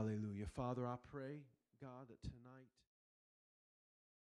 Hallelujah. Father, I pray, God, that tonight